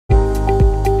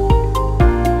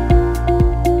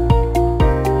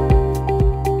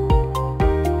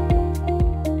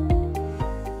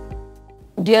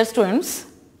Dear students,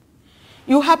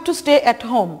 you have to stay at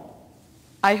home.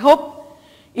 I hope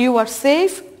you are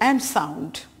safe and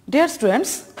sound. Dear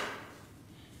students,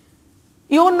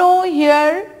 you know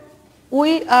here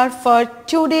we are for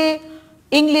today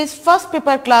English first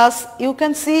paper class. You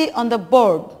can see on the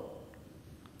board.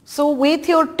 So with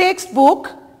your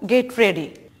textbook, get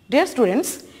ready. Dear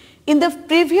students, in the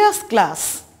previous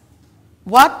class,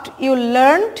 what you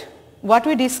learned, what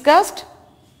we discussed,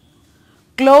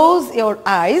 close your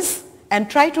eyes and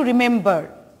try to remember.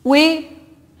 We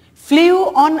flew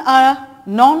on a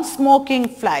non-smoking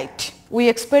flight. We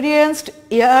experienced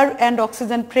air and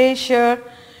oxygen pressure.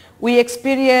 We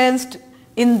experienced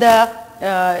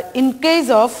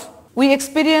we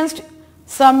experienced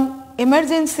some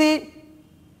emergency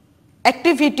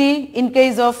activity in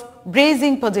case of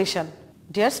bracing position.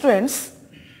 Dear students,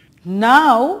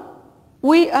 now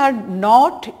we are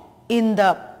not in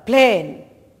the plane.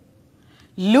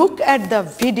 Look at the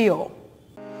video.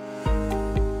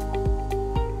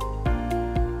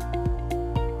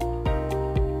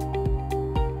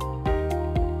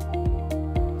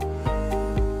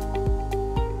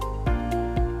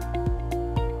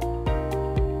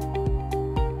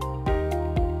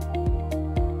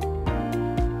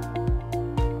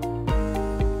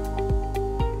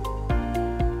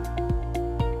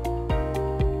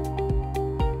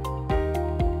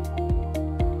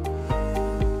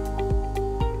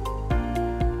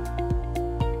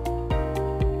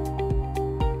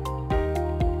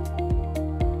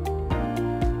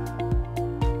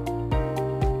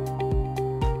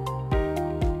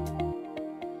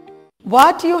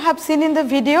 What you have seen in the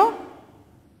video?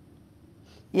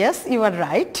 Yes, you are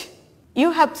right.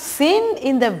 You have seen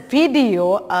in the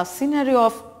video a scenario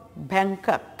of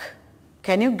Bangkok.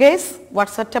 Can you guess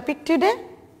what's our topic today?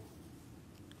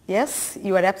 Yes,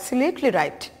 you are absolutely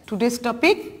right. Today's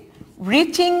topic,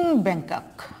 reaching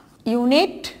Bangkok.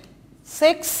 Unit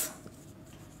 6,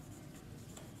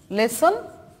 lesson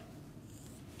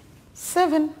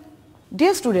 7.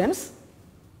 Dear students,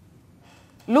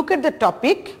 look at the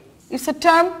topic. It's a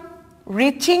term,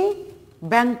 reaching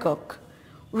Bangkok.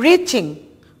 Reaching,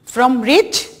 from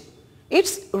reach,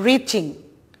 it's reaching.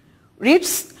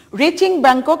 Reaching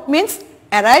Bangkok means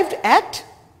arrived at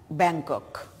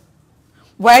Bangkok.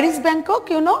 Where is Bangkok,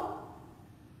 you know?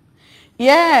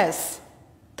 Yes,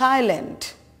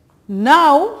 Thailand.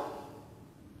 Now,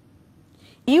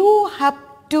 you have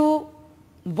to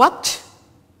watch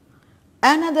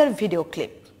another video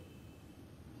clip.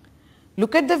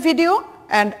 Look at the video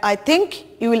and I think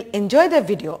you will enjoy the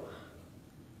video.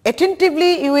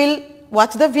 Attentively you will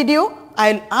watch the video.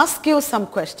 I will ask you some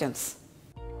questions.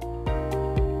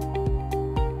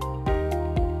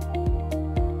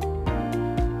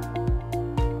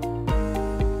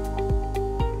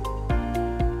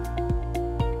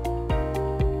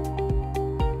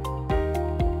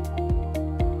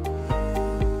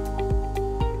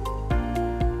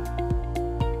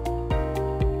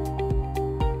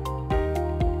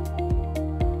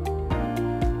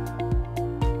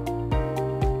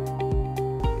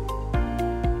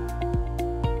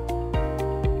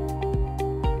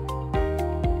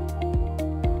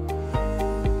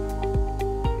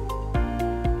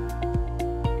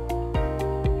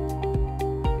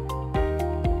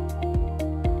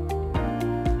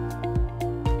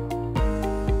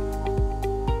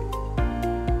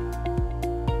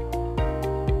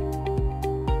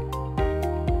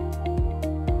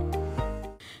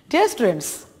 Dear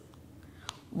students,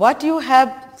 what you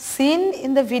have seen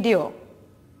in the video?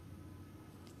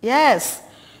 Yes,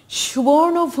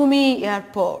 Suvarnabhumi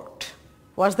Airport.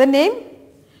 What's the name?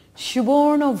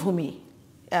 Suvarnabhumi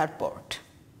Airport.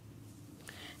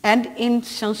 And in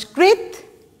Sanskrit,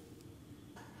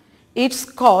 it's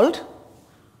called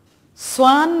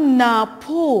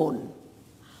Swanapon.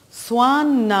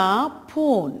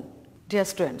 Swanapon. Dear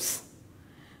students,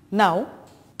 now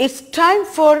it's time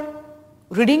for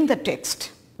reading the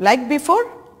text. Like before,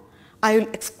 I will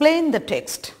explain the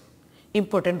text,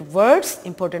 important words,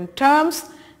 important terms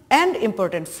and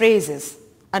important phrases.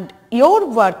 And your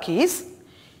work is,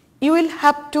 you will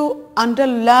have to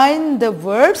underline the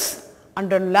words,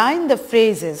 underline the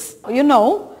phrases. You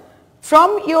know,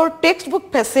 from your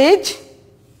textbook passage,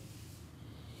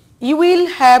 you will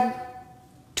have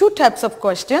two types of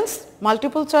questions,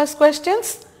 multiple choice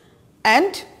questions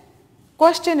and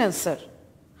question answer.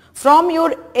 From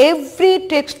your every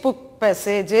textbook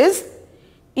passages,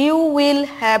 you will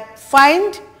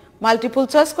find multiple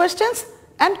choice questions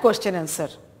and question answer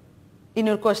in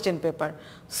your question paper.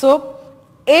 So,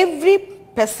 every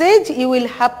passage you will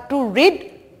have to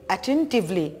read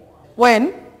attentively.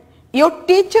 When your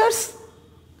teachers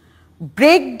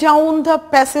break down the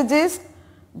passages,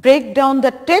 break down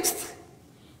the text.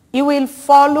 You will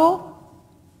follow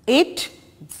it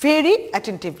very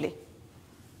attentively.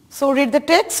 So read the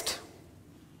text.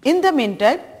 In the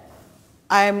meantime,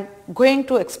 I am going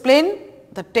to explain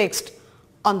the text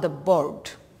on the board.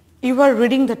 You are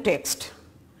reading the text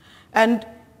and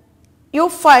you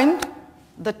find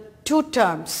the two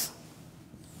terms,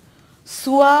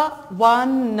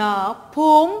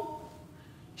 Swavanapum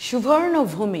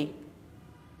Shuvarnabhumi.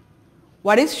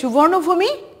 What is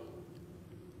Shuvarnabhumi?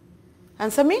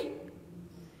 Answer me.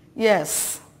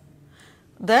 Yes,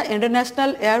 the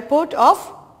international airport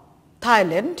of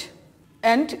Thailand,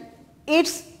 and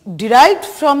it's derived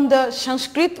from the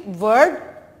Sanskrit word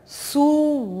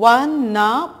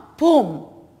Suvarnapum.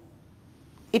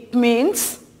 It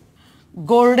means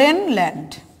golden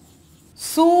land.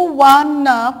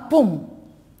 Suvarnapum,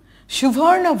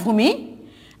 Shuvarnabhumi,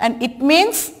 and it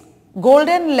means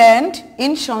golden land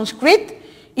in Sanskrit.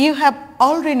 You have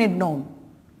already known.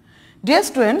 Dear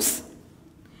students,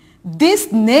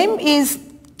 this name is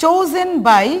chosen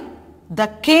by the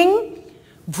king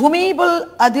Bhumibol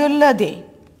Adulyadej.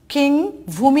 King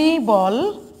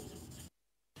Bhumibol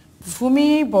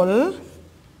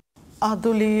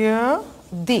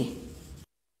Adulyadej,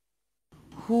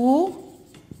 who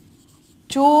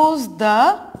chose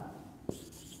the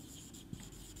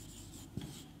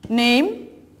name.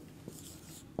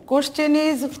 Question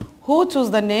is, who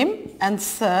chose the name?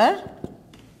 Answer.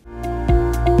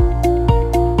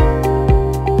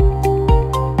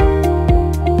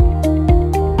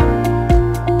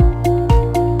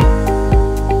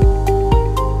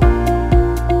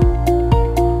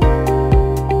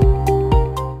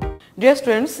 Dear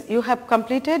students, you have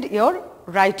completed your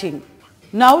writing.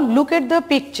 Now look at the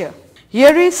picture.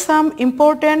 Here is some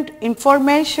important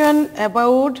information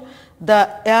about the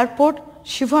airport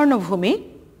Shuvarnabhumi.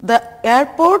 The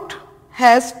airport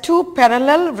has two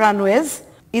parallel runways.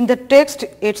 In the text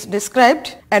it's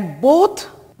described, and both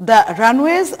the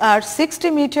runways are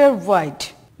 60 meters wide.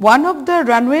 One of the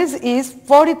runways is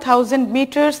 40,000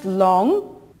 meters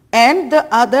long and the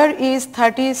other is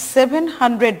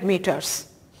 3,700 meters.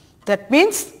 That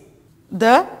means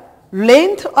the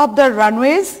length of the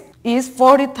runways is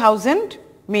 40,000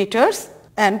 meters,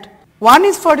 and one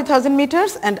is 40,000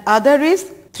 meters and other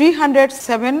is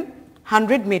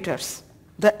 3,700 meters.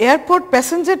 The airport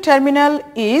passenger terminal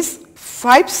is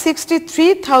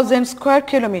 563,000 square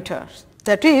kilometers,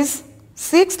 that is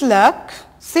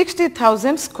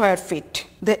 6,60,000 square feet.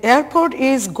 The airport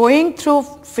is going through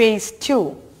phase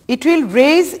 2. It will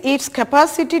raise its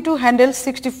capacity to handle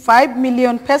 65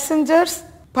 million passengers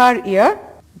per year.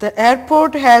 The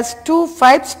airport has two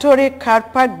 5-story car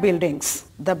park buildings.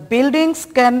 The buildings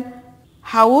can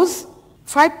house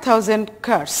 5,000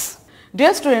 cars.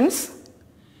 Dear students,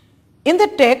 in the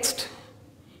text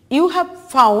you have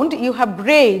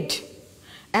read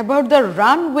about the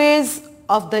runways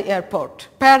of the airport,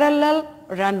 parallel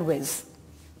runways.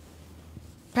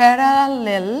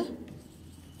 Parallel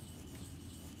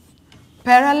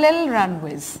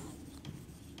runways.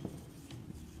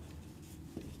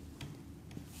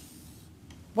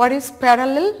 What is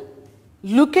parallel?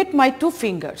 Look at my two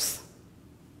fingers.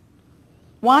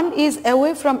 One is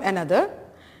away from another,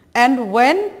 and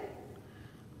when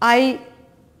I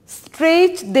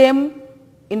stretch them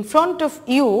in front of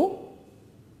you,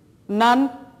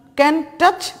 none can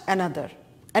touch another,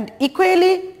 and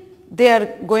equally they are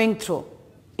going through.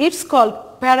 It's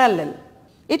called parallel.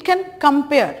 It can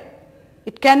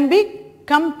be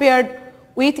compared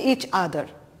with each other,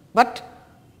 but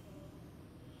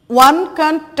one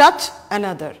can't touch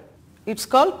another. It's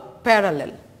called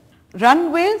parallel.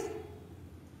 Runways,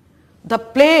 the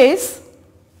place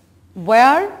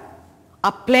where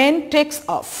a plane takes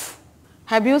off.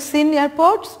 Have you seen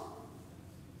airports?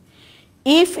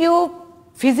 If you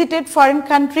visited foreign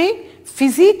country,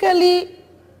 physically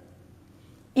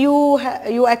you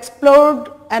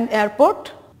explored an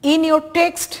airport. In your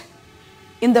text,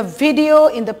 in the video,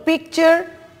 in the picture,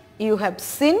 you have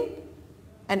seen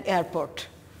an airport.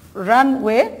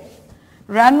 Runway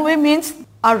means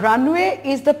a runway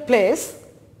is the place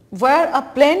where a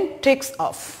plane takes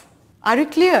off. Are you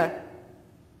clear?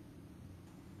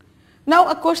 Now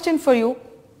a question for you.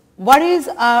 What is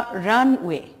a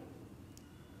runway?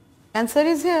 Answer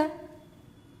is here.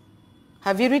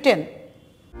 Have you written?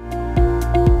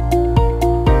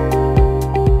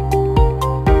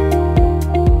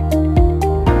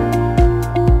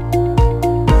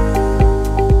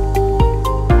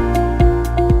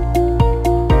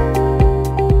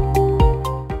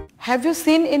 Have you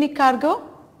seen any cargo?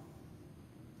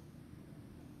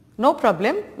 No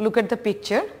problem. Look at the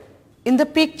picture. In the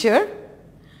picture,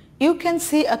 you can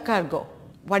see a cargo.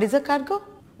 What is a cargo?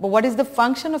 What is the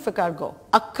function of a cargo?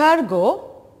 A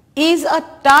cargo is a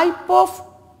type of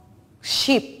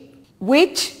ship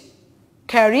which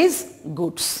carries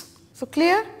goods. So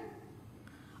clear?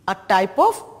 A type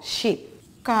of ship,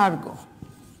 cargo,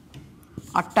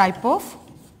 a type of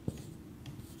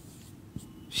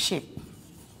ship.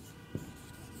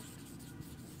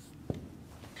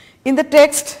 In the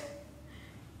text,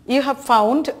 you have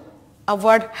found a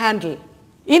word handle.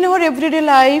 In our everyday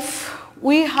life,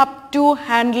 we have to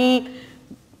handle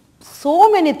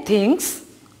so many things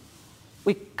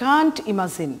we can't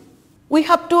imagine. We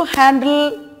have to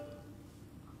handle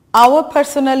our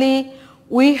personally,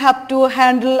 we have to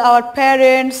handle our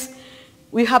parents,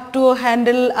 we have to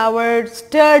handle our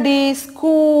study,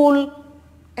 school,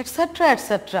 etc.,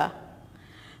 etc.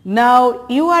 Now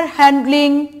you are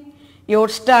handling your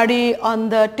study on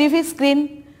the TV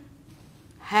screen.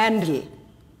 Handle.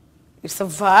 It's a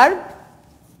verb.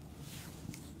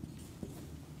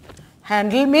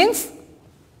 Handle means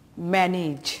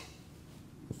manage.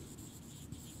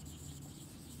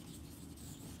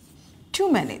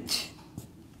 To manage.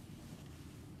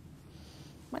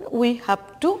 We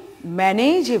have to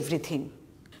manage everything.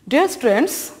 Dear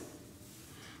students,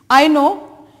 I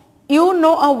know you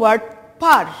know a word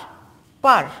per.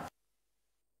 Per.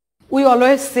 We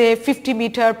always say 50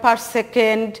 meter per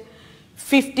second,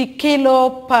 50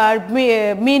 kilo per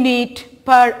minute,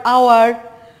 per hour,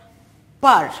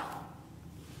 per.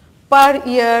 Per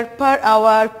year, per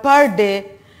hour, per day,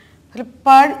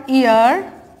 per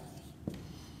year,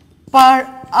 per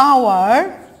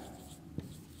hour,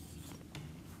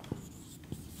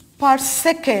 per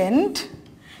second,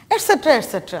 etc.,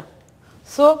 etc.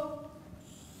 So,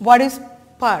 what is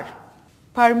per?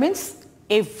 Per means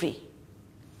every.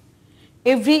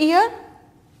 Every year,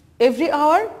 every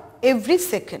hour, every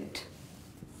second.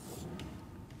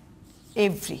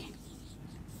 Every.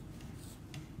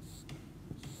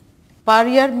 Per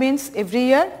year means every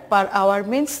year, per hour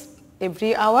means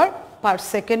every hour, per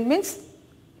second means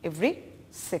every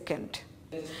second.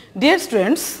 Dear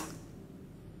students,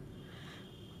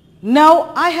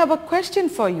 now I have a question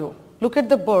for you. Look at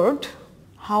the board.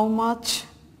 How much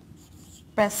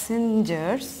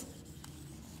passengers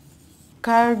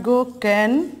cargo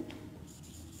can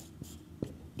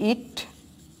it?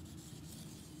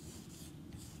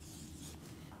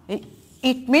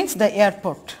 It means the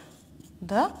airport.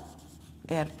 The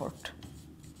airport.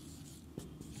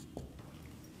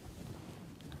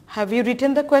 Have you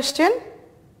written the question?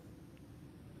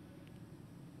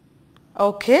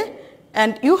 Okay.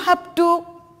 And you have to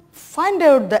find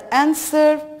out the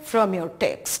answer from your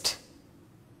text.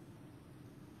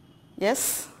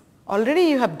 Yes, already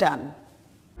you have done.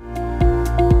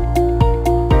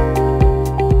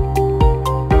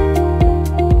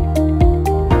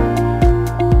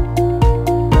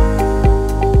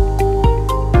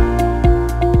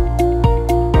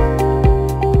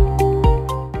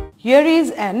 Here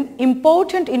is an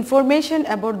important information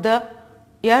about the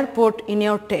airport in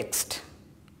your text.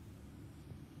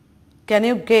 Can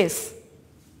you guess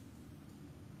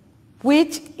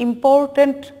which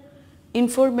important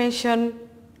information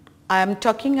I am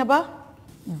talking about?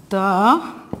 The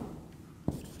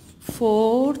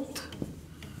fourth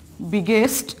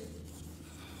biggest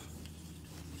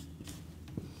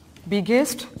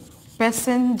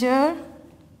passenger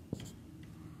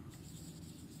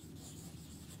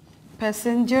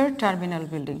terminal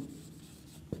building.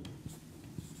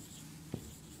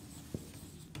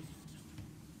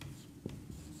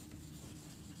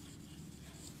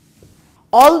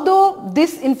 Although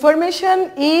this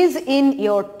information is in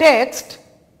your text,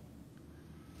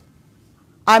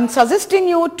 I am suggesting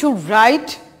you to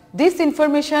write this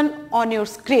information on your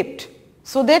script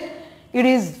so that it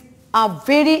is a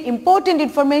very important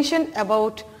information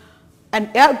about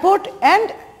an airport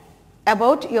and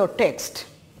about your text.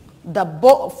 The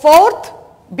fourth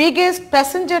biggest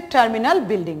passenger terminal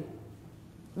building.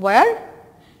 Where?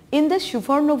 In the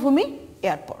Suvarnabhumi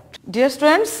airport. Dear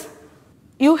students,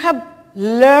 you have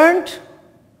learned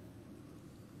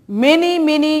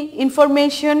many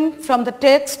information from the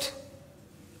text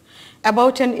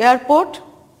about an airport.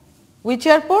 Which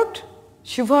airport?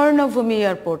 Suvarnabhumi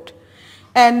airport.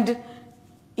 And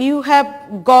you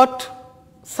have got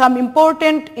some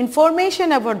important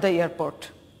information about the airport.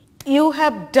 You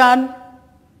have done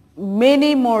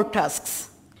many more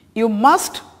tasks. You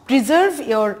must preserve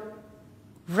your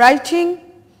writing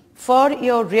for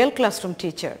your real classroom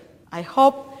teacher. I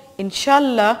hope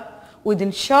inshallah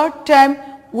within short time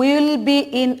we will be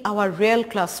in our real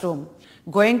classroom.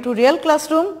 Going to real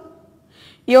classroom,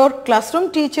 Your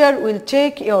classroom teacher will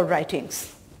check your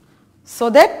writings so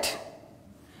that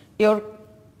your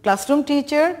classroom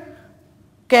teacher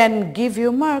can give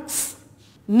you marks.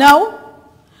 Now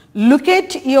look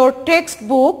at your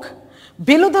textbook.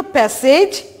 Below the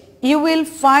passage you will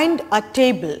find a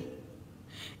table.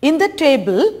 In the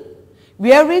table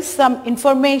there is some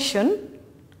information,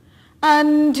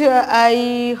 and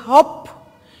I hope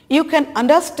you can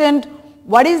understand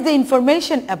what is the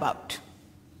information about.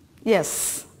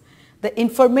 Yes, the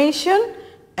information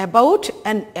about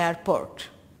an airport.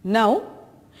 Now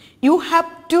you have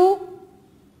to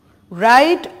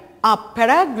write a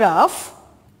paragraph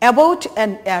about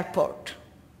an airport.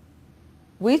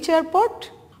 Which airport?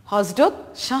 Hazrat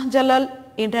Shahjalal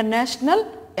International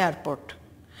Airport.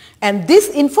 And this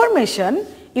information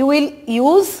you will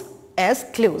use as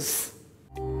clues.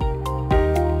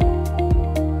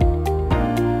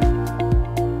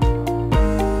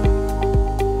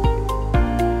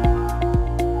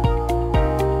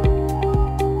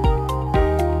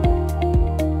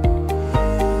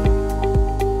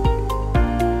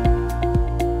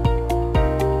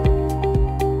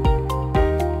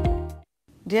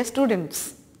 Dear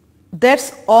students, that's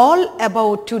all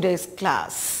about today's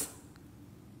class,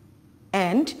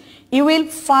 and you will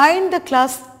find the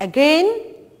class again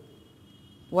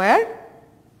where?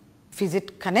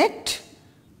 Visit Connect,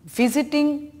 visiting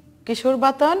Kishore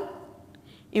Batan.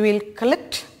 You will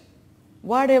collect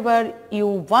whatever you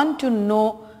want to know,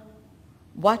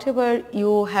 whatever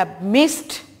you have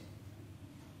missed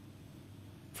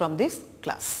from this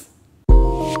class.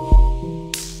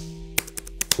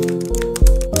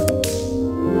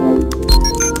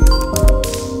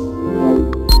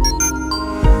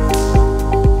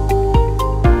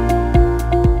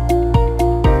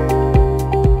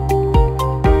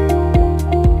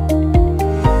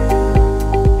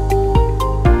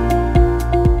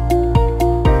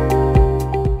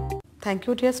 Thank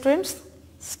you, dear students.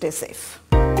 Stay safe.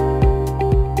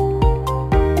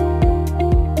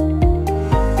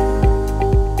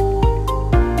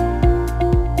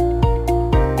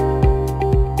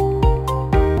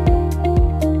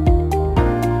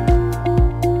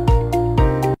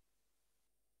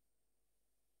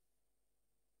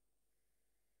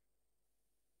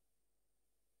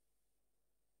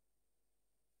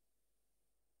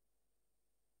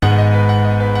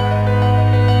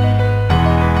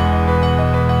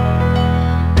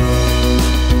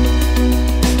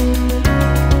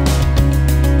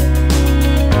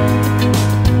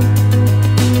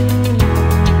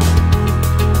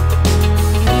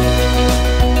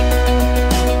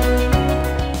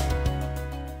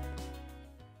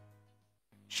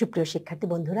 সুপ্রিয় শিক্ষার্থী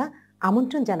বন্ধুরা,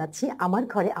 আমন্ত্রণ জানাচ্ছি আমার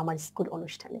ঘরে আমার school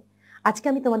অনুষ্ঠানে। আজকে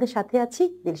আমি তোমাদের সাথে আছি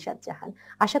দিলশাদ জাহান।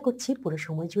 আশা করছি পুরো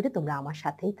সময় জুড়ে তোমরা আমার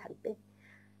সাথেই থাকবে।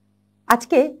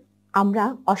 আজকে আমরা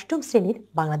অষ্টম শ্রেণীর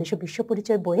বাংলাদেশ ও বিশ্ব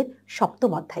পরিচয় বইয়ের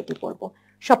সপ্তম অধ্যায়টি পড়ব।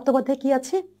 সপ্তম অধ্যায় কি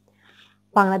আছে?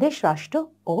 বাংলাদেশ রাষ্ট্র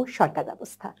ও সরকার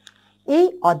ব্যবস্থা। এই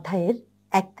অধ্যায়ের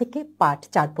 1 থেকে পাঠ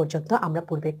 4 পর্যন্ত আমরা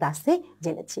পূর্বের ক্লাসে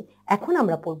জেনেছি। এখন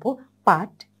আমরা পড়ব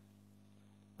পাঠ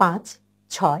 5,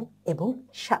 6 এবং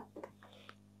 7।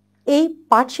 এই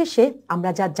পাঠ শেষে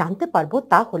আমরা যা জানতে পারবো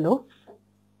তা হলো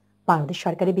বাংলাদেশ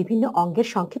সরকারের বিভিন্ন অঙ্গের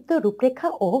সংক্ষিপ্ত রূপরেখা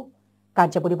ও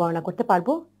কার্যাবলী বর্ণনা করতে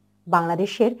পারবো,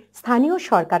 বাংলাদেশের স্থানীয়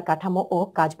সরকার কাঠামো ও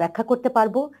কাজ ব্যাখ্যা করতে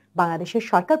পারবো, বাংলাদেশের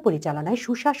সরকার পরিচালনায়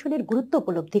সুশাসনের গুরুত্ব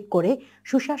উপলব্ধি করে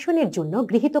সুশাসনের জন্য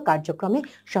গৃহীত কার্যক্রমে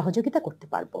সহযোগিতা করতে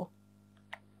পারবো।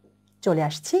 চলে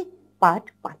আসছি পাঠ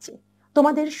 5-এ।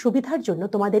 তোমাদের সুবিধার জন্য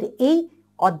তোমাদের এই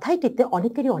অধ্যায়টিতে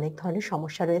অনেকেরই অনেক ধরনের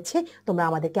সমস্যা রয়েছে, তোমরা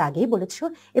আমাদেরকে আগেই বলেছো,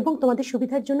 এবং তোমাদের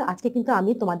সুবিধার জন্য আজকে কিন্তু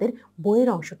আমি তোমাদের বইয়ের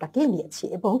অংশটাকে নিয়েছি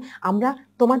এবং আমরা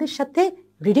তোমাদের সাথে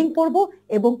রিডিং পড়ব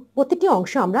এবং প্রতিটি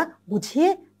অংশ আমরা বুঝিয়ে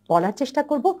বলার চেষ্টা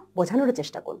করব, বোঝানোর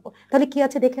চেষ্টা করব। তাহলে কি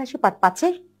আছে দেখে আসি পাঠ 5-এ।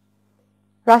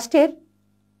 রাষ্ট্রের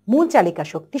মূল চালিকা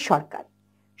শক্তি সরকার।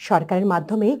 সরকারের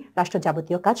মাধ্যমেই রাষ্ট্র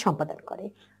যাবতীয় কাজ সম্পাদন করে।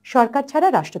 সরকার ছাড়া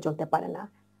রাষ্ট্র চলতে পারে না।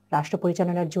 রাষ্ট্র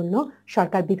পরিচালনার জন্য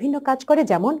সরকার বিভিন্ন কাজ করে,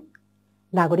 যেমন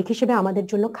নাগরিক হিসেবে আমাদের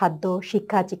জন্য খাদ্য,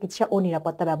 শিক্ষা, চিকিৎসা ও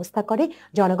নিরাপত্তা ব্যবস্থা করে,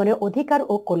 জনগণের অধিকার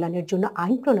ও কল্যাণের জন্য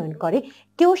আইন প্রণয়ন করে,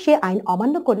 কেউ সে আইন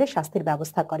অমান্য করলে শাস্তির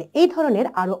ব্যবস্থা করে। এই ধরনের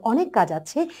আরো অনেক কাজ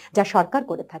আছে যা সরকার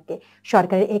করে থাকে।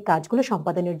 সরকারের এই কাজগুলো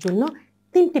সম্পাদনের জন্য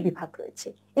 3টি বিভাগ রয়েছে।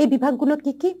 এই বিভাগগুলো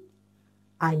কি কি?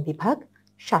 আইন বিভাগ,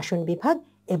 শাসন বিভাগ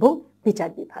এবং বিচার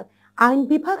বিভাগ। আইন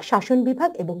বিভাগ, শাসন বিভাগ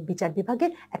এবং বিচার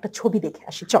বিভাগের একটা ছবি দেখে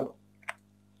আসি, চলো।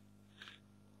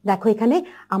 দেখো, এখানে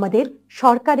আমাদের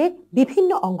সরকারের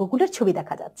বিভিন্ন অঙ্গগুলোর ছবি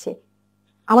দেখা যাচ্ছে।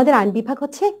 আমাদের আইন বিভাগ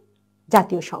হচ্ছে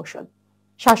জাতীয় সংসদ,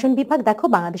 শাসন বিভাগ দেখো,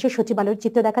 বাংলাদেশের সচিবালয়ের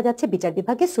চিত্র দেখা যাচ্ছে, বিচার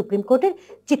বিভাগে সুপ্রিম কোর্টের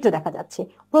চিত্র দেখা যাচ্ছে।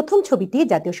 প্রথম ছবিটি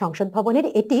জাতীয় সংসদ ভবনের,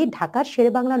 এটি ঢাকার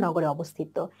শেরেবাংলা নগরে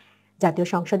অবস্থিত। জাতীয়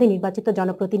সংসদে নির্বাচিত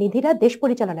জনপ্রতিনিধিরা দেশ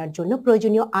পরিচালনার জন্য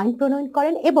প্রয়োজনীয় আইন প্রণয়ন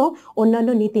করেন এবং অন্যান্য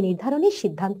নীতি নির্ধারণী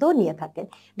সিদ্ধান্ত নিয়ে থাকেন।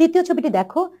 দ্বিতীয় ছবিটি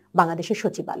দেখো, বাংলাদেশের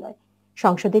সচিবালয়।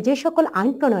 সংসদে যে সকল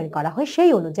আইন প্রণয়ন করা হয়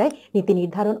সেই অনুযায়ী নীতি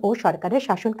নির্ধারণ ও সরকারের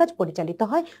শাসন কাজ পরিচালিত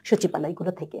হয়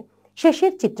সচিবালয়গুলো থেকে।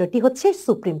 শেষের চিত্রটি হচ্ছে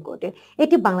সুপ্রিম কোর্টের,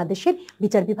 এটি বাংলাদেশের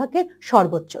বিচার বিভাগের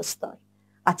সর্বোচ্চ স্তর।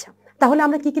 আচ্ছা, তাহলে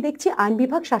আমরা কি কি দেখছি? আইন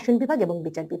বিভাগ, শাসন বিভাগ এবং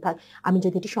বিচার বিভাগ। আমি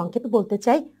যদি এটি সংক্ষেপে বলতে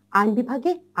চাই, আইন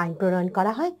বিভাগে আইন প্রণয়ন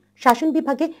করা হয়, শাসন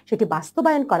বিভাগে সেটি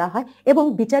বাস্তবায়ন করা হয় এবং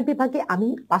বিচার বিভাগে আমি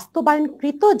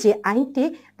বাস্তবায়নকৃত যে আইনটি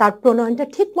তার প্রণয়নটা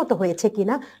ঠিক মতো হয়েছে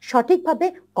কিনা, সঠিকভাবে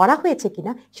করা হয়েছে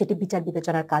কিনা, সেটি বিচার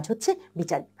বিবেচনার কাজ হচ্ছে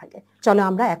বিচার বিভাগে। চলো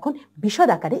আমরা এখন বিশদ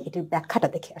আকারে এটির ব্যাখ্যাটা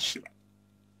দেখে আসি।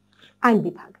 আইন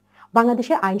বিভাগ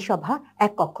বাংলাদেশের আইনসভা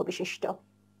এক কক্ষ বিশিষ্ট,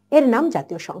 এর নাম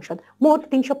জাতীয় সংসদ। মোট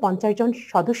 350 জন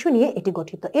সদস্য নিয়ে এটি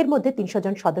গঠিত। এর মধ্যে 300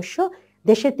 জন সদস্য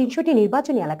দেশের 300টি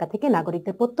নির্বাচনী এলাকা থেকে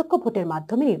নাগরিকদের প্রত্যক্ষ ভোটের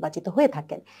মাধ্যমে নির্বাচিত হয়ে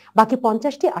থাকেন। বাকি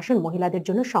 50টি আসন মহিলাদের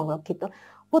জন্য সংরক্ষিত।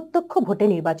 প্রত্যক্ষ ভোটে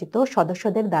নির্বাচিত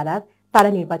সদস্যদের দ্বারা তারা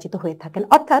নির্বাচিত হয়ে থাকেন,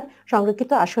 অর্থাৎ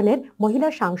সংরক্ষিত আসনের মহিলা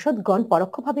সাংসদগণ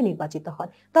পরোক্ষভাবে নির্বাচিত হন।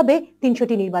 তবে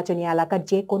 300টি নির্বাচনী এলাকার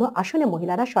যে কোনো আসনে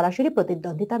মহিলারা সরাসরি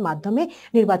প্রতিদ্বন্দ্বিতার মাধ্যমে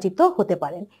নির্বাচিত হতে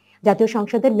পারেন। জাতীয়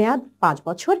সংসদের মেয়াদ 5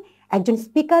 বছর। একজন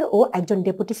স্পিকার ও একজন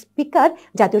ডেপুটি স্পিকার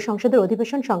জাতীয় সংসদের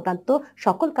অধিবেশন সংক্রান্ত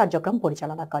সকল কার্যক্রম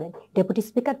পরিচালনা করেন। ডেপুটি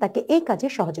স্পিকার তাকে এই কাজে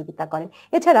সহযোগিতা করেন।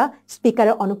 এছাড়া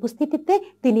স্পিকারের অনুপস্থিতিতে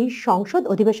তিনি সংসদ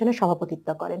অধিবেশনে সভাপতিত্ব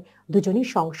করেন। দুজনই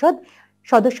সংসদ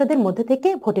সদস্যদের মধ্যে থেকে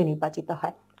ভোটে নির্বাচিত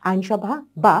হয়। আইনসভা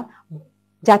বা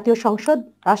জাতীয় সংসদ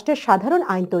রাষ্ট্রের সাধারণ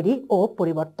আইন তৈরি ও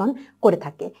পরিবর্তন করে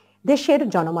থাকে, দেশের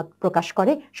জনমত প্রকাশ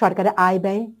করে, সরকারের আয়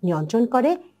ব্যয় নিয়ন্ত্রণ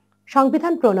করে,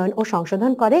 সংবিধান প্রণয়ন ও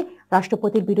সংশোধন করে।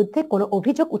 রাষ্ট্রপতির বিরুদ্ধে কোনো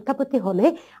অভিযোগ উত্থাপিত হলে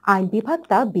আইন বিভাগ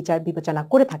তা বিচার বিবেচনা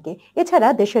করে থাকে। এছাড়া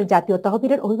দেশের জাতীয়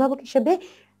তহবিলের অভিভাবক হিসেবে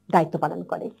দায়িত্ব পালন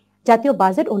করে, জাতীয়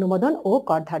বাজেট অনুমোদন ও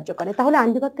কর ধার্য করে। তাহলে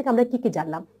আইন বিভাগ থেকে আমরা কি কি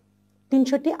জানলাম?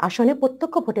 300টি আসনে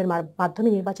প্রত্যক্ষ ভোটের মাধ্যমে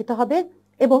নির্বাচিত হবে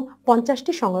এবং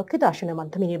 50টি সংরক্ষিত আসনের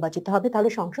মাধ্যমে নির্বাচিত হবে। তাহলে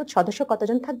সংসদ সদস্য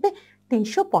কতজন থাকবে?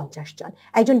 350 জন।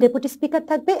 একজন ডেপুটি স্পিকার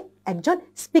থাকবে, একজন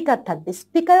স্পিকার থাকবে।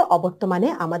 স্পিকার অবর্তমানে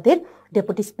আমাদের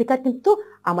ডেপুটি স্পিকার কিন্তু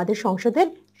আমাদের সংসদের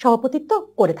সভাপতিত্ব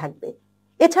করে থাকবে।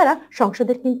 এছাড়া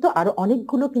সংসদের কিন্তু আরো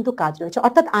অনেকগুলো কিন্তু কাজ রয়েছে,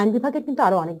 অর্থাৎ আইন বিভাগের কিন্তু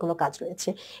আরো অনেকগুলো কাজ রয়েছে।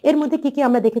 এর মধ্যে কি কি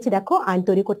আমরা দেখেছি দেখো, আইন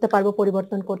তৈরি করতে পারবো,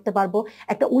 পরিবর্তন করতে পারবো।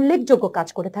 একটা উল্লেখযোগ্য কাজ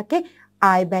করে থাকে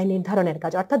আয় ব্যয় নির্ধারণের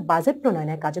কাজ, অর্থাৎ বাজেট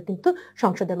প্রণয়নের কাজও কিন্তু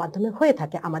সংসদের মাধ্যমে হয়ে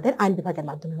থাকে, আমাদের আইন বিভাগের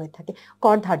মাধ্যমে হয়ে থাকে,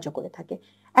 কর ধার্য করে থাকে।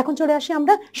 এখন চলে আসি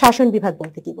আমরা শাসন বিভাগ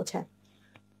বলতে কি বোঝায়।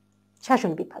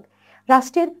 শাসন বিভাগ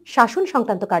রাষ্ট্রের শাসন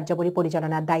সংক্রান্ত কার্যাবলী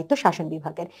পরিচালনার দায়িত্ব শাসন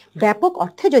বিভাগের। ব্যাপক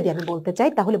অর্থে যদি আমি বলতে চাই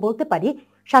তাহলে বলতে পারি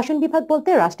শাসন বিভাগ বলতে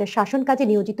রাষ্ট্রের শাসন কাজে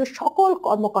নিয়োজিত সকল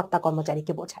কর্মকর্তা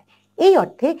কর্মচারীকে বোঝায়। এই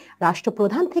অর্থে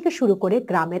রাষ্ট্রপ্রধান থেকে শুরু করে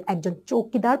গ্রামের একজন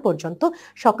চৌকিদার পর্যন্ত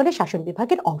সকলে শাসন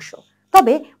বিভাগের অংশ।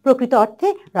 তবে প্রকৃত অর্থে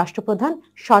রাষ্ট্রপ্রধান,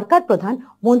 সরকার প্রধান,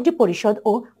 মন্ত্রী পরিষদ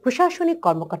ও প্রশাসনিক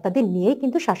কর্মকর্তাদের নিয়েই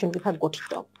কিন্তু শাসন বিভাগ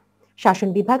গঠিত। শাসন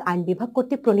বিভাগ আইন বিভাগ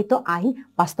কর্তৃক প্রণীত আইন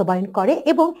বাস্তবায়ন করে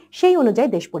এবং সেই অনুযায়ী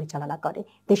দেশ পরিচালনা করে,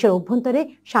 দেশের অভ্যন্তরে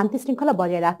শান্তি শৃঙ্খলা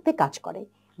বজায় রাখতে কাজ করে,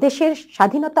 দেশের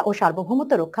স্বাধীনতা ও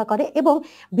সার্বভৌমত্ব রক্ষা করে এবং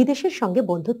বিদেশের সঙ্গে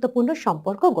বন্ধুত্বপূর্ণ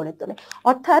সম্পর্ক গড়ে তোলে।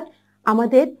 অর্থাৎ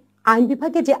আমাদের আইন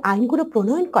বিভাগে যে আইনগুলো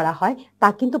প্রণয়ন করা হয় তা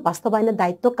কিন্তু বাস্তবায়নের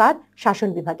দায়িত্ব কার? শাসন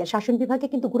বিভাগের। শাসন বিভাগে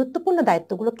কিন্তু গুরুত্বপূর্ণ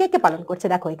দায়িত্বগুলো কে কে পালন করছে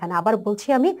দেখো এখানে আবার বলছি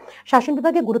আমি, শাসন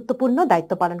বিভাগে গুরুত্বপূর্ণ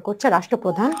দায়িত্ব পালন করছে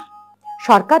রাষ্ট্রপ্রধান,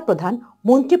 সরকার প্রধান,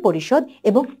 মন্ত্রী পরিষদ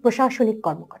এবং প্রশাসনিক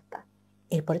কর্মকর্তা।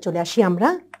 এরপরে চলে আসি আমরা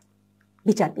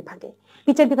বিচার বিভাগে।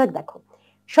 বিচার বিভাগ দেখো,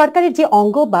 সরকারের যে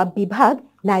অঙ্গ বা বিভাগ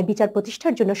ন্যায় বিচার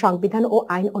প্রতিষ্ঠার জন্য সংবিধান ও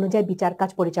আইন অনুযায়ী বিচার কাজ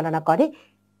পরিচালনা করে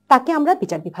তাকে আমরা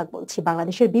বিচার বিভাগ বলছি।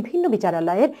 বাংলাদেশের বিভিন্ন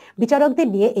বিচারালয়ের বিচারকদের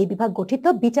নিয়ে এই বিভাগ গঠিত।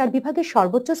 বিচার বিভাগের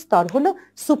সর্বোচ্চ স্তর হলো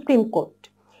সুপ্রিম কোর্ট।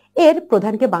 এর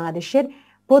প্রধানকে বাংলাদেশের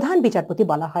প্রধান বিচারপতি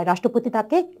বলা হয়, রাষ্ট্রপতি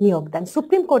তাকে নিয়োগ দেন।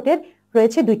 সুপ্রিম কোর্টের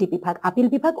রয়েছে 2টি বিভাগ, আপিল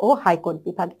বিভাগ ও হাইকোর্ট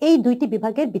বিভাগ। এই 2টি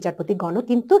বিভাগের বিচারপতিগণও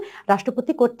কিন্তু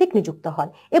রাষ্ট্রপতি কর্তৃক নিযুক্ত হন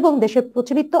এবং দেশের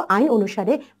প্রচলিত আইন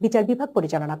অনুসারে বিচার বিভাগ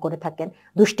পরিচালনা করে থাকেন।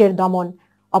 দুষ্টের দমন,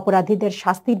 অপরাধীদের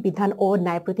শাস্তির বিধান ও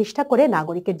ন্যায় প্রতিষ্ঠা করে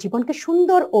নাগরিকের জীবনকে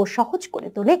সুন্দর ও সহজ করে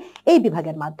তোলে এই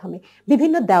বিভাগের মাধ্যমে।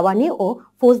 বিভিন্ন দেওয়ানি ও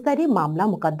ফৌজদারি মামলা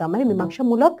মোকদ্দমায়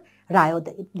মীমাংসামূলক রায়ও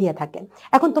দিয়ে থাকেন।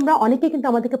 এখন তোমরা অনেকে কিন্তু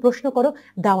আমাদেরকে প্রশ্ন করো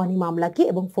দেওয়ানি মামলা কি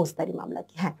এবং ফৌজদারি মামলা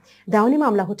কি? হ্যাঁ, দেওয়ানি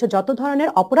মামলা হচ্ছে যত ধরনের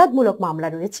অপরাধমূলক মামলা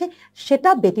রয়েছে সেটা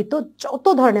ব্যতীত যত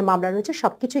ধরনের মামলা রয়েছে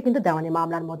সবকিছুই কিন্তু দেওয়ানি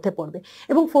মামলার মধ্যে পড়বে।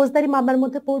 এবং ফৌজদারি মামলার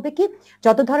মধ্যে পড়বে কি?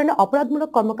 যত ধরনের অপরাধমূলক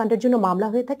কর্মকাণ্ডের জন্য মামলা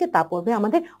হয়ে থাকে তা পড়বে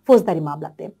আমাদের ফৌজদারি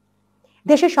মামলাতে।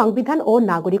 দেশের সংবিধান ও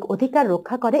নাগরিক অধিকার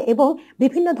রক্ষা করে এবং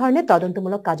বিভিন্ন ধরনের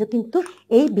তদন্তমূলক কাজও কিন্তু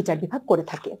এই বিচার বিভাগ করে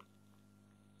থাকে।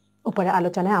 উপরে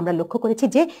আলোচনায় আমরা লক্ষ্য করেছি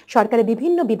যে সরকারের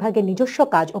বিভিন্ন বিভাগের নিজস্ব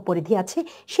কাজ ও পরিধি আছে,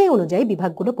 সেই অনুযায়ী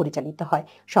বিভাগগুলো পরিচালিত হয়।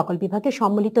 সকল বিভাগের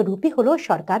সম্মিলিত রূপই হলো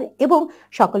সরকার এবং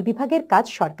সকল বিভাগের কাজ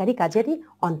সরকারি কাজেরই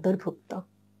অন্তর্ভুক্ত।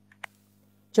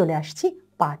 চলে আসছি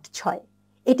পার্ট 6।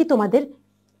 এটি তোমাদের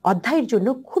অধ্যায়ের জন্য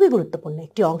খুবই গুরুত্বপূর্ণ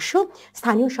একটি অংশ,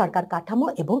 স্থানীয় সরকার কাঠামো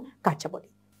এবং কার্যাবলী।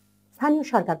 স্থানীয়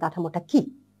সরকার কাঠামোটা কি?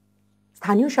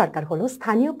 স্থানীয় সরকার হলো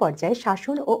স্থানীয় পর্যায়ে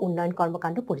শাসন ও উন্নয়ন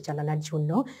কর্মকাণ্ড পরিচালনার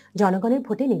জন্য জনগণের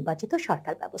ভোটে নির্বাচিত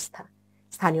সরকার ব্যবস্থা।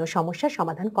 স্থানীয় সমস্যার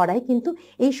সমাধান করাই কিন্তু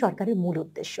এই সরকারের মূল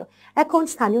উদ্দেশ্য। এখন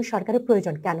স্থানীয় সরকারের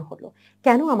প্রয়োজন কেন হলো,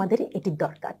 কেন আমাদের এটির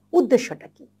দরকার, উদ্দেশ্যটা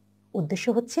কি? উদ্দেশ্য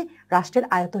হচ্ছে রাষ্ট্রের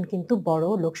আয়তন কিন্তু বড়,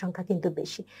 লোক সংখ্যা কিন্তু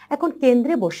বেশি। এখন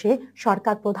কেন্দ্রে বসে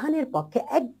সরকার প্রধানের পক্ষে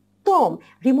একদম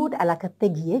রিমোট এলাকাতে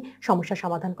গিয়ে সমস্যা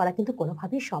সমাধান করা কিন্তু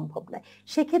কোনোভাবেই সম্ভব নয়।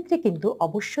 সেক্ষেত্রে কিন্তু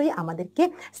অবশ্যই আমাদেরকে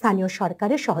স্থানীয়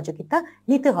সরকারের সহযোগিতা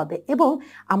নিতে হবে এবং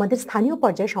আমাদের স্থানীয়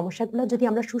পর্যায়ে সমস্যাগুলো যদি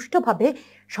আমরা সুষ্ঠুভাবে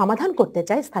সমাধান করতে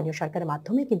চাই, স্থানীয় সরকারের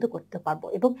মাধ্যমে কিন্তু করতে পারবো।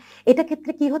 এবং এটা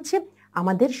ক্ষেত্রে কি হচ্ছে,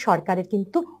 আমাদের সরকারের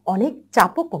কিন্তু অনেক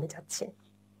চাপও কমে যাচ্ছে।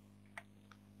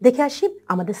 দেখে আসি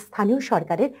আমাদের স্থানীয়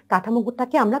সরকারের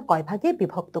কাঠামোটাকে আমরা কয় ভাগে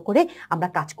বিভক্ত করে আমরা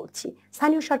কাজ করছি।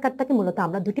 স্থানীয় সরকারটাকে মূলত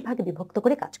আমরা দুটি ভাগে বিভক্ত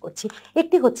করে কাজ করছি।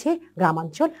 একটি হচ্ছে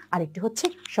গ্রামাঞ্চল আর একটি হচ্ছে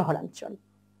শহরাঞ্চল।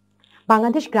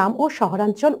 বাংলাদেশ গ্রাম ও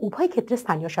শহরাঞ্চল উভয় ক্ষেত্রে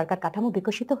স্থানীয় সরকার কাঠামো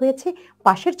বিকশিত হয়েছে।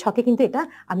 পাশের ছকে কিন্তু এটা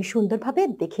আমি সুন্দরভাবে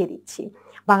দেখিয়ে দিচ্ছি।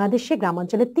 বাংলাদেশে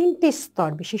গ্রামাঞ্চলে 3টি স্তর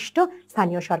বিশিষ্ট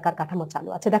স্থানীয় সরকার কাঠামো চালু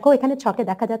আছে। দেখো এখানে ছকে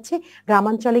দেখা যাচ্ছে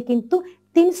গ্রামাঞ্চলে কিন্তু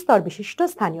 3 স্তর বিশিষ্ট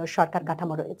স্থানীয় সরকার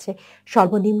কাঠামো রয়েছে।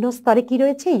 সর্বনিম্ন স্তরে কি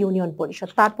রয়েছে? ইউনিয়ন পরিষদ,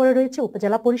 তারপরে রয়েছে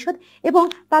উপজেলা পরিষদ এবং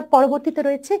তার পরবর্তীতে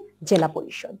রয়েছে জেলা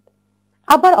পরিষদ।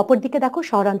 আবার অপরদিকে দেখো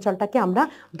শহরাঞ্চলটাকে আমরা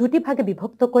দুটি ভাগে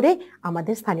বিভক্ত করে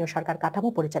আমাদের স্থানীয় সরকার কাঠামো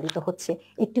পরিচালিত হচ্ছে।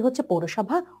 একটি হচ্ছে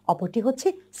পৌরসভা, অপরটি হচ্ছে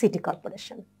সিটি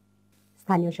কর্পোরেশন।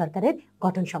 স্থানীয় সরকারের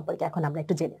গঠন সম্পর্কে এখন আমরা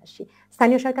একটু জেনে আসি।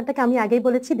 স্থানীয় সরকারটাকে আমি আগেই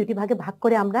বলেছি দুটি ভাগে ভাগ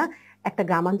করে, আমরা একটা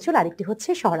গ্রামাঞ্চল আর একটি হচ্ছে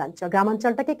শহরাঞ্চল।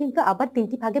 গ্রামাঞ্চলটাকে কিন্তু আবার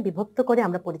 3টি ভাগে বিভক্ত করে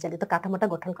আমরা পরিচালিত কাঠামোটা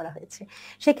গঠন করা হয়েছে।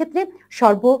 সেক্ষেত্রে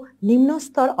সর্বনিম্ন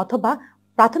স্তর অথবা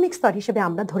প্রাথমিক স্তর হিসেবে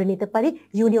আমরা ধরে নিতে পারি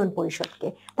ইউনিয়ন পরিষদকে।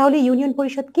 তাহলে ইউনিয়ন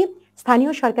পরিষদ কি?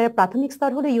 স্থানীয় সরকারের প্রাথমিক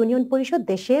স্তর হলো ইউনিয়ন পরিষদ।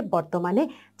 দেশে বর্তমানে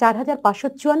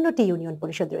 4554টি ইউনিয়ন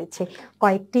পরিষদ রয়েছে।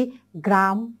 কয়েকটি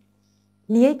গ্রাম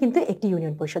নিয়ে কিন্তু একটি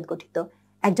ইউনিয়ন পরিষদ গঠিত।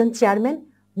 একজন চেয়ারম্যান,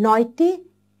 9টি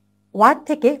ওয়ার্ড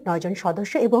থেকে 9 জন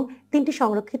সদস্য এবং 3টি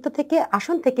সংরক্ষিত থেকে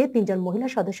আসন থেকে 3 জন মহিলা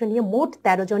সদস্য নিয়ে মোট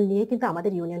 13 জন নিয়ে কিন্তু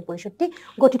আমাদের ইউনিয়ন পরিষদটি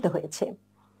গঠিত হয়েছে।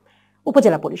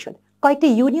 উপজেলা পরিষদ, কয়েকটি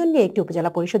ইউনিয়ন নিয়ে একটি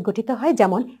উপজেলা পরিষদ গঠিত হয়,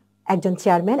 যেমন একজন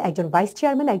চেয়ারম্যান, একজন ভাইস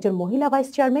চেয়ারম্যান, একজন মহিলা ভাইস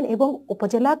চেয়ারম্যান এবং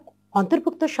উপজেলা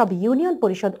অন্তর্ভুক্ত সব ইউনিয়ন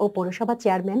পরিষদ ও পৌরসভা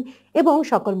চেয়ারম্যান এবং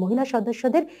সকল মহিলা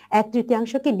সদস্যদের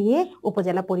 1/3 নিয়ে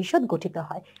উপজেলা পরিষদ গঠিত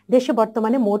হয়। দেশে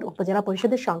বর্তমানে মোট উপজেলা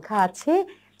পরিষদের সংখ্যা আছে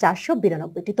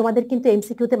 492টি। তোমাদের কিন্তু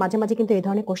এমসিকিউতে মাঝে মাঝে কিন্তু এই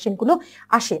ধরনের কোশ্চেনগুলো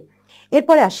আসে।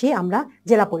 এরপরে আসি আমরা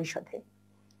জেলা পরিষদে।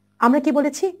 আমরা কি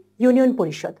বলেছি? ইউনিয়ন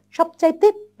পরিষদ সবচাইতে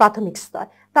প্রাথমিক স্তর,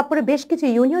 তারপরে বেশ কিছু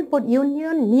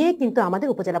ইউনিয়ন নিয়ে কিন্তু আমাদের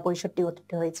উপজেলা পরিষদটি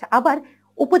গঠিত হয়েছে। আবার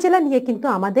উপজেলা নিয়ে কিন্তু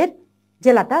আমাদের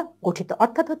জেলাটা গঠিত,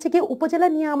 অর্থাৎ হচ্ছে কি উপজেলা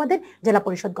নিয়ে আমাদের জেলা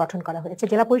পরিষদ গঠন করা হয়েছে।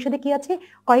 জেলা পরিষদে কি আছে?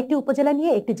 কয়েকটি উপজেলা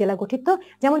নিয়ে একটি জেলা গঠিত,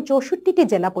 যেমন 64টি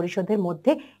জেলা পরিষদের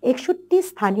মধ্যে 61টি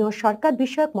স্থানীয় সরকার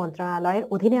বিষয়ক মন্ত্রণালয়ের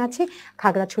অধীনে আছে।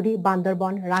 খাগড়াছড়ি,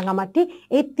 বান্দরবন, রাঙামাটি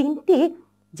এই 3টি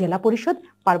জেলা পরিষদ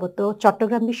পার্বত্য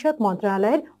চট্টগ্রাম বিষয়ক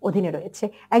মন্ত্রণালয়ের অধীনে রয়েছে।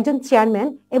 একজন চেয়ারম্যান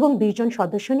এবং 20 জন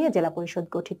সদস্য নিয়ে জেলা পরিষদ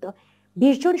গঠিত।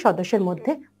 20 জন সদস্যের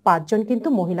মধ্যে 5 জন কিন্তু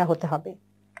মহিলা হতে হবে।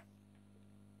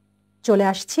 চলে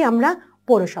আসছি আমরা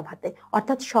পৌরসভাতে,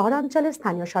 অর্থাৎ শহরাঞ্চলের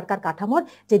স্থানীয় সরকার কাঠামোর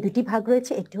যে দুটি ভাগ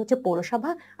রয়েছে, একটি হচ্ছে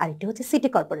পৌরসভা আর একটি হচ্ছে সিটি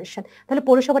কর্পোরেশন। তাহলে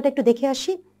পৌরসভাটা একটু দেখে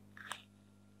আসি।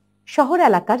 শহর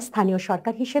এলাকার স্থানীয়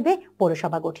সরকার হিসেবে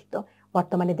পৌরসভা গঠিত।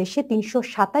 বর্তমানে দেশে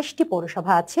 327টি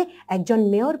পৌরসভা আছে। একজন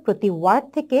মেয়র প্রতি ওয়ার্ড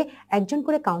থেকে একজন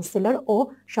করে কাউন্সিলর ও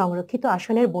সংরক্ষিত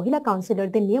আসনের মহিলা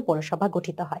কাউন্সিলরদের নিয়ে পৌরসভা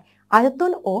গঠিত হয়।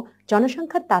 আয়তন ও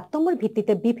জনসংখ্যার তারতম্যের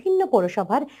ভিত্তিতে বিভিন্ন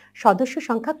পৌরসভার সদস্য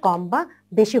সংখ্যা কম বা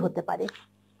বেশি হতে পারে।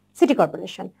 সিটি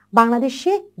কর্পোরেশন,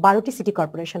 বাংলাদেশে 12টি সিটি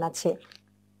কর্পোরেশন আছে।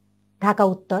 ঢাকা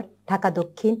উত্তর, ঢাকা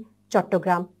দক্ষিণ,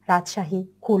 চট্টগ্রাম, রাজশাহী,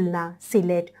 খুলনা,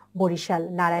 সিলেট, বরিশাল,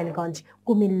 নারায়ণগঞ্জ,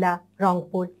 কুমিল্লা,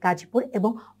 রংপুর, গাজীপুর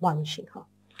এবং ময়মনসিংহ।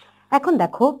 এখন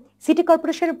দেখো সিটি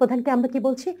কর্পোরেশনের প্রধানকে আমরা কি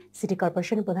বলছি? সিটি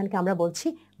কর্পোরেশনের প্রধানকে আমরা বলছি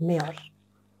মেয়র।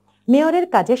 মেয়রের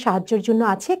কাজে সাহায্যের জন্য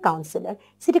আছে কাউন্সিলর।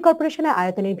 সিটি কর্পোরেশনের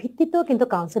আয়তনের ভিত্তিতেও কিন্তু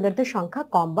কাউন্সিলরদের সংখ্যা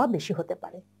কম বা বেশি হতে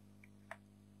পারে।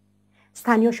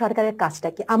 স্থানীয় সরকারের কাজটা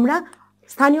কি? আমরা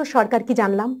স্থানীয় সরকার কি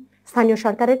জানলাম, স্থানীয়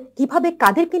সরকারের কিভাবে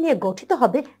কাদেরকে নিয়ে গঠিত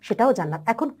হবে সেটাও জানলাম।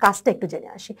 এখন কাজটা একটু জেনে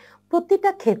আসি।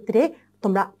 প্রতিটা ক্ষেত্রে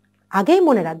তোমরা আগেই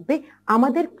মনে রাখবে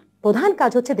আমাদের প্রধান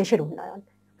কাজ হচ্ছে দেশের উন্নয়ন।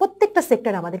 প্রত্যেকটা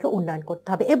সেক্টর আমাদেরকে উন্নয়ন করতে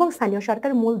হবে এবং স্থানীয়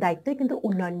সরকারের মূল দায়িত্বই কিন্তু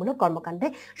উন্নয়নমূলক কর্মকাণ্ডে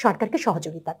সরকারকে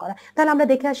সহযোগিতা করা। তাহলে আমরা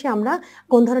দেখে আসি আমরা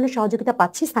কোন ধরনের সহযোগিতা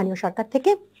পাচ্ছি স্থানীয় সরকার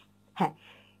থেকে। হ্যাঁ,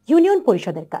 ইউনিয়ন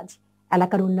পরিষদের কাজ।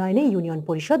 এলাকার উন্নয়নে ইউনিয়ন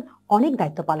পরিষদ অনেক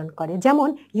দায়িত্ব পালন করে, যেমন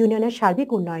ইউনিয়নের সার্বিক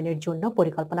উন্নয়নের জন্য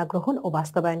পরিকল্পনা গ্রহণ ও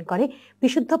বাস্তবায়ন করে,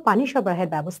 বিশুদ্ধ পানি সরবরাহের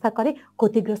ব্যবস্থা করে,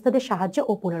 ক্ষতিগ্রস্তদের সাহায্য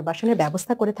ও পুনর্বাসনের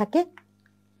ব্যবস্থা করে থাকে,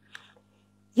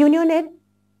 ইউনিয়নের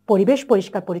পরিবেশ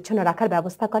পরিষ্কার পরিচ্ছন্ন রাখার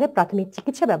ব্যবস্থা করে, প্রাথমিক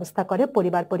চিকিৎসা ব্যবস্থা করে,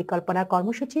 পরিবার পরিকল্পনা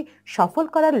কর্মসূচি সফল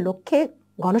করার লক্ষ্যে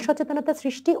গণসচেতনতা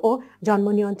সৃষ্টি ও জন্ম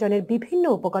নিয়ন্ত্রণের বিভিন্ন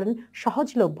উপকরণ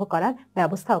সহজলভ্য করার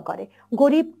ব্যবস্থাও করে,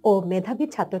 গরিব ও মেধাবী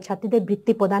ছাত্রছাত্রীদের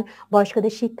বৃত্তি প্রদান,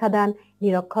 বয়স্কদের শিক্ষাদান,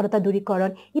 নিরক্ষরতা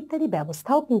দূরীকরণ ইত্যাদি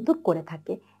ব্যবস্থাও কিন্তু করে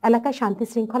থাকে, এলাকায় শান্তি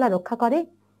শৃঙ্খলা রক্ষা করে,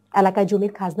 এলাকায়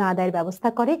জমির খাজনা আদায়ের ব্যবস্থা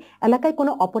করে, এলাকায়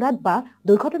কোনো অপরাধ বা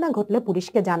দুর্ঘটনা ঘটলে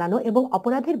পুলিশকে জানানো এবং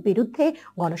অপরাধের বিরুদ্ধে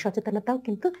গণসচেতনতাও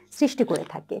কিন্তু সৃষ্টি করে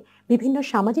থাকে, বিভিন্ন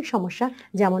সামাজিক সমস্যা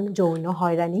যেমন যৌন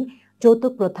হয়রানি,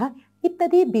 যৌতুক প্রথা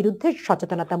ইত্যাদির বিরুদ্ধে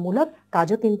সচেতনতামূলক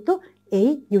কাজও কিন্তু এই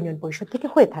ইউনিয়ন পরিষদ থেকে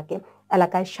হয়ে থাকে,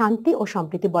 এলাকায় শান্তি ও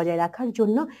সম্প্রীতি বজায় রাখার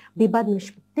জন্য বিবাদ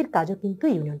নিষ্পত্তির কাজও কিন্তু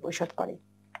ইউনিয়ন পরিষদ করে।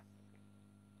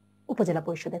 উপজেলা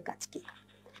পরিষদের কাজ কি?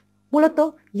 মূলত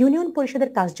ইউনিয়ন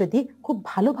পরিষদের কাজ যদি খুব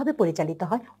ভালোভাবে পরিচালিত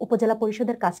হয়, উপজেলা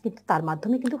পরিষদের কাজ কিন্তু তার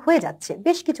মাধ্যমে কিন্তু হয়ে যাচ্ছে,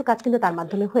 বেশ কিছু কাজ কিন্তু তার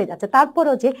মাধ্যমে হয়ে যাচ্ছে।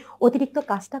 তারপরও যে অতিরিক্ত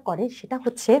কাজটা করে সেটা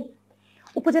হচ্ছে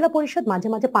উপজেলা পরিষদ মাঝে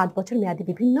মাঝে 5 বছর মেয়াদী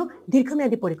বিভিন্ন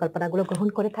দীর্ঘমেয়াদী পরিকল্পনাগুলো গ্রহণ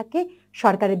করে থাকে,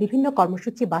 সরকারের বিভিন্ন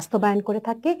কর্মসূচি বাস্তবায়ন করে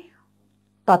থাকে,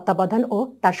 তত্ত্বাবধান ও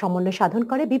তার সমন্বয় সাধন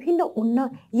করে, বিভিন্ন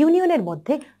ইউনিয়নের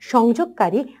মধ্যে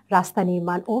সংযোগকারী রাস্তা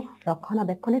নির্মাণ ও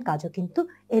রক্ষণাবেক্ষণের কাজও কিন্তু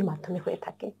এর মাধ্যমে হয়ে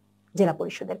থাকে। জেলা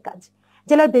পরিষদের কাজ,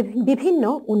 জেলার বিভিন্ন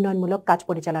উন্নয়নমূলক কাজ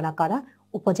পরিচালনা করা,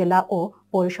 উপজেলা ও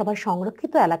পৌরসভার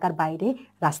সংরক্ষিত এলাকার বাইরে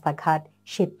রাস্তাঘাট,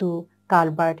 সেতু,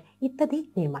 কালভার্ট ইত্যাদি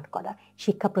নির্মাণ করা,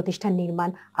 শিক্ষা প্রতিষ্ঠান নির্মাণ,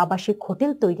 আবাসিক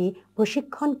হোটেল তৈরি,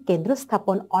 প্রশিক্ষণ কেন্দ্র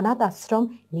স্থাপন, অনাথ আশ্রম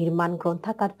নির্মাণ,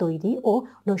 গ্রন্থাগার তৈরি ও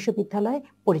নৈশবিদ্যালয়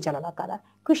পরিচালনা করা,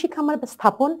 কৃষি খামার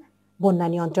স্থাপন, বন্যা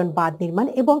নিয়ন্ত্রণ, বাঁধ নির্মাণ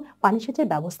এবং পানি সেচের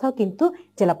ব্যবস্থাও কিন্তু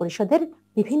জেলা পরিষদের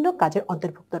বিভিন্ন কাজের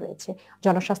অন্তর্ভুক্ত রয়েছে।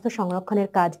 জনস্বাস্থ্য সংরক্ষণের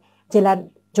কাজ, জেলার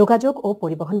যোগাযোগ ও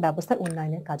পরিবহন ব্যবস্থার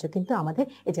উন্নয়নের কাজও কিন্তু আমাদের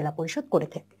এই জেলা পরিষদ করে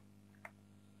থাকে।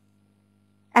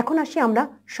 এখন আসি আমরা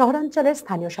শহরাঞ্চলের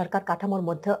স্থানীয় সরকার কাঠামোর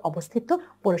মধ্যে অবস্থিত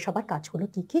পৌরসভার কাজগুলো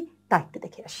কি কি তা একটু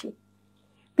দেখে আসি।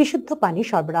 বিশুদ্ধ পানি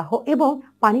সরবরাহ এবং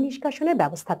পানি নিষ্কাশনের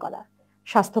ব্যবস্থা করা,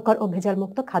 স্বাস্থ্যকর ও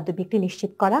ভেজালমুক্ত খাদ্য বিক্রি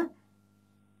নিশ্চিত করা,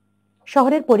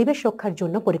 শহরের পরিবেশ রক্ষার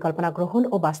জন্য পরিকল্পনা গ্রহণ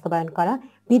ও বাস্তবায়ন করা,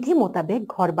 বিধি মোতাবেক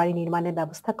ঘরবাড়ি নির্মাণের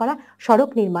ব্যবস্থা করা, সড়ক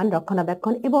নির্মাণ,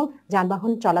 রক্ষণাবেক্ষণ এবং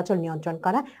যানবাহন চলাচল নিয়ন্ত্রণ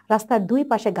করা, রাস্তার 2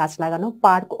 পাশে গাছ লাগানো,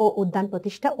 পার্ক ও উদ্যান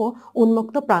প্রতিষ্ঠা ও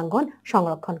উন্মুক্ত প্রাঙ্গণ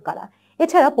সংরক্ষণ করা।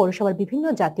 এছাড়া পৌরসভার বিভিন্ন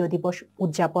জাতীয় দিবস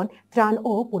উদযাপন, ত্রাণ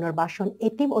ও পুনর্বাসন,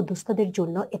 এতিম ও দুস্থদের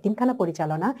জন্য এতিমখানা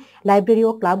পরিচালনা, লাইব্রেরি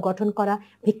ও ক্লাব গঠন করা,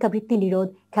 ভিক্ষাবৃত্তি নিরোধ,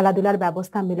 খেলাধুলার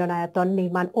ব্যবস্থা, মিলনায়তন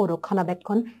নির্মাণ ও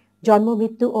রক্ষণাবেক্ষণ, জন্ম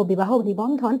মৃত্যু ও বিবাহ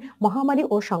নিবন্ধন, মহামারী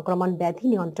ও সংক্রমণ ব্যাধি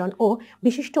নিয়ন্ত্রণ ও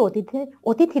বিশিষ্ট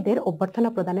অতিথিদের অভ্যর্থনা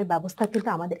প্রদানের ব্যবস্থা কিন্তু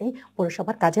আমাদের এই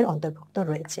পৌরসভার কাজের অন্তর্ভুক্ত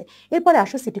রয়েছে। এরপরে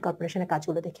আসো সিটি কর্পোরেশনের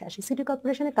কাজগুলো দেখে আসি। সিটি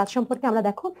কর্পোরেশনের কাজ সম্পর্কে আমরা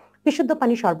দেখো, বিশুদ্ধ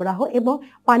পানি সরবরাহ এবং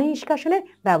পানি নিষ্কাশনের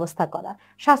ব্যবস্থা করা,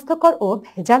 স্বাস্থ্যকর ও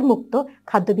ভেজাল মুক্ত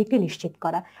খাদ্য বিক্রি নিশ্চিত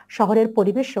করা, শহরের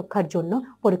পরিবেশ রক্ষার জন্য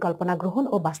পরিকল্পনা গ্রহণ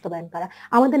ও বাস্তবায়ন করা।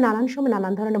 আমাদের নানান সময়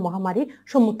নানান ধরনের মহামারীর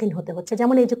সম্মুখীন হতে হচ্ছে,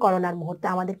 যেমন এই যে করোনার মুহূর্তে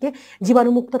আমাদেরকে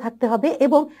জীবাণুমুক্ত থাকতে হবে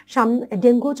এবং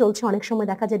ডেঙ্গু চলছে, অনেক সময়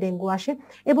দেখা যায় ডেঙ্গু আসে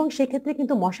এবং সেক্ষেত্রে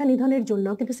কিন্তু মশা নিধনের জন্য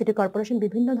কিন্তু সিটি কর্পোরেশন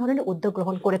বিভিন্ন ধরনের উদ্যোগ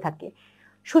গ্রহণ করে থাকে।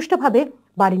 সুষ্ঠুভাবে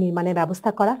বাড়ি নির্মাণের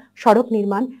ব্যবস্থা করা, সড়ক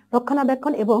নির্মাণ,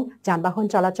 রক্ষণাবেক্ষণ এবং যানবাহন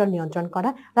চলাচল নিয়ন্ত্রণ করা,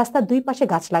 রাস্তার 2 পাশে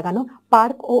গাছ লাগানো,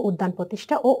 পার্ক ও উদ্যান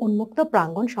প্রতিষ্ঠা ও উন্মুক্ত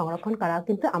প্রাঙ্গণ সংরক্ষণ করা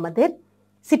কিন্তু আমাদের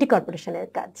সিটি কর্পোরেশনের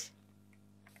কাজ।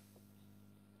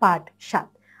 পার্ট 7,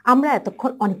 আমরা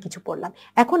এতক্ষণ অনেক কিছু পড়লাম,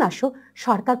 এখন আসো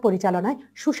সরকার পরিচালনায়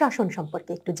সুশাসন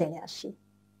সম্পর্কে একটু জেনে আসি।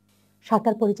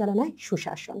 সরকার পরিচালনায়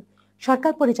সুশাসন,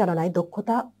 সরকার পরিচালনায়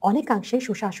দক্ষতা অনেকাংশে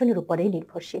সুশাসনের উপরেই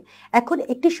নির্ভরশীল। এখন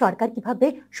একটি সরকার কিভাবে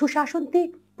সুশাসনটি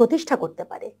প্রতিষ্ঠা করতে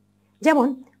পারে, যেমন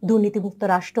দুর্নীতিমুক্ত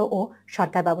রাষ্ট্র ও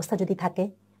সরকার ব্যবস্থা যদি থাকে,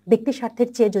 ব্যক্তি স্বার্থের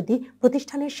চেয়ে যদি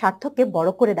প্রতিষ্ঠানের স্বার্থকে বড়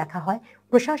করে দেখা হয়,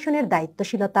 প্রশাসনের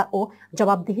দায়িত্বশীলতা ও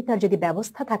জবাবদিহিতার যদি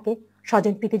ব্যবস্থা থাকে,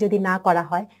 স্বজনপ্রীতি যদি না করা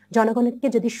হয়, জনগণকে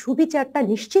যদি সুবিচারটা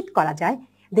নিশ্চিত করা যায়,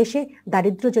 দেশে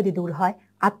দারিদ্র্য যদি দূর হয়,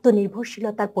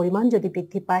 আত্মনির্ভরশীলতার পরিমাণ যদি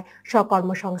বৃদ্ধি পায়,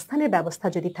 স্বকর্মসংস্থানের ব্যবস্থা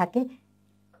যদি থাকে,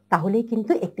 তাহলেই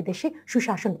কিন্তু একটি দেশে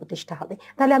সুশাসন প্রতিষ্ঠা হবে।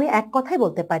 তাহলে আমি এক কথাই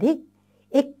বলতে পারি,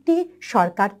 একটি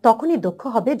সরকার তখনই দক্ষ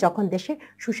হবে যখন দেশে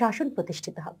সুশাসন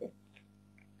প্রতিষ্ঠিত হবে।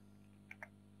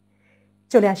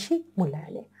 চলে আসি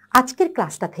মূল্যায়নে। আজকের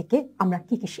ক্লাসটা থেকে আমরা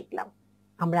কি কি শিখলাম?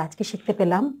 আমরা আজকে শিখতে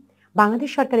পেলাম বাংলাদেশ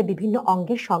সরকারের বিভিন্ন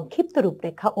অঙ্গের সংক্ষিপ্ত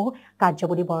রূপরেখা ও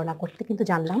কার্যাবলী বর্ণনা করতে কিন্তু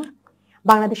জানলাম।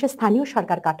 বাংলাদেশের স্থানীয়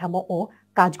সরকার কাঠামো ও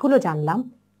কাজগুলো জানলাম।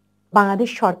 বাংলাদেশ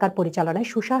সরকার পরিচালনায়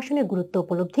সুশাসনের গুরুত্ব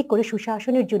উপলব্ধি করে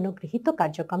সুশাসনের জন্য গৃহীত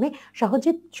কার্যক্রমে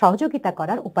সহযোগিতা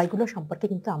করার উপায়গুলো সম্পর্কে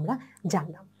কিন্তু আমরা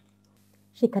জানলাম।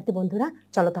 শিক্ষার্থী বন্ধুরা,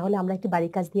 চলো তাহলে আমরা একটি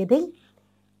বাড়ির কাজ দিয়ে দেই।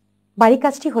 বাড়ির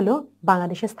কাজটি হলো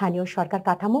বাংলাদেশের স্থানীয় সরকার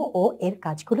কাঠামো ও এর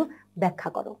কাজগুলো ব্যাখ্যা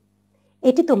করো।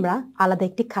 এটি তোমরা আলাদা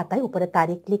একটি খাতায় উপরে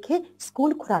তারিখ লিখে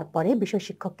স্কুল খোলার পরে বিষয়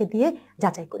শিক্ষককে দিয়ে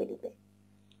যাচাই করে নিবে।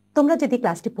 তোমরা যদি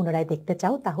ক্লাসটি পুনরায় দেখতে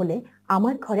চাও তাহলে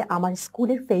আমার ঘরে আমার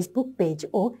স্কুলের ফেসবুক পেজ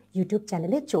ও ইউটিউব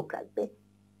চ্যানেলে চোখ রাখবে।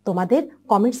 তোমাদের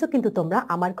কমেন্টসও কিন্তু তোমরা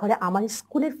আমার ঘরে আমার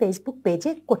স্কুলের ফেসবুক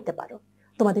পেজে করতে পারো।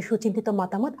 তোমাদের সুচিন্তিত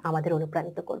মতামত আমাদের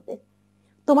অনুপ্রাণিত করবে।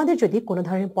 তোমাদের যদি কোনো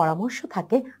ধরনের পরামর্শ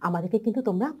থাকে আমাদেরকে কিন্তু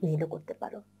তোমরা মেইলও করতে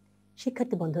পারো।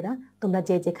 শিক্ষার্থী বন্ধুরা, তোমরা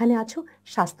যে যেখানে আছো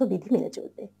স্বাস্থ্যবিধি মেনে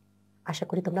চলবে। আশা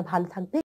করি তোমরা ভালো থাকবে।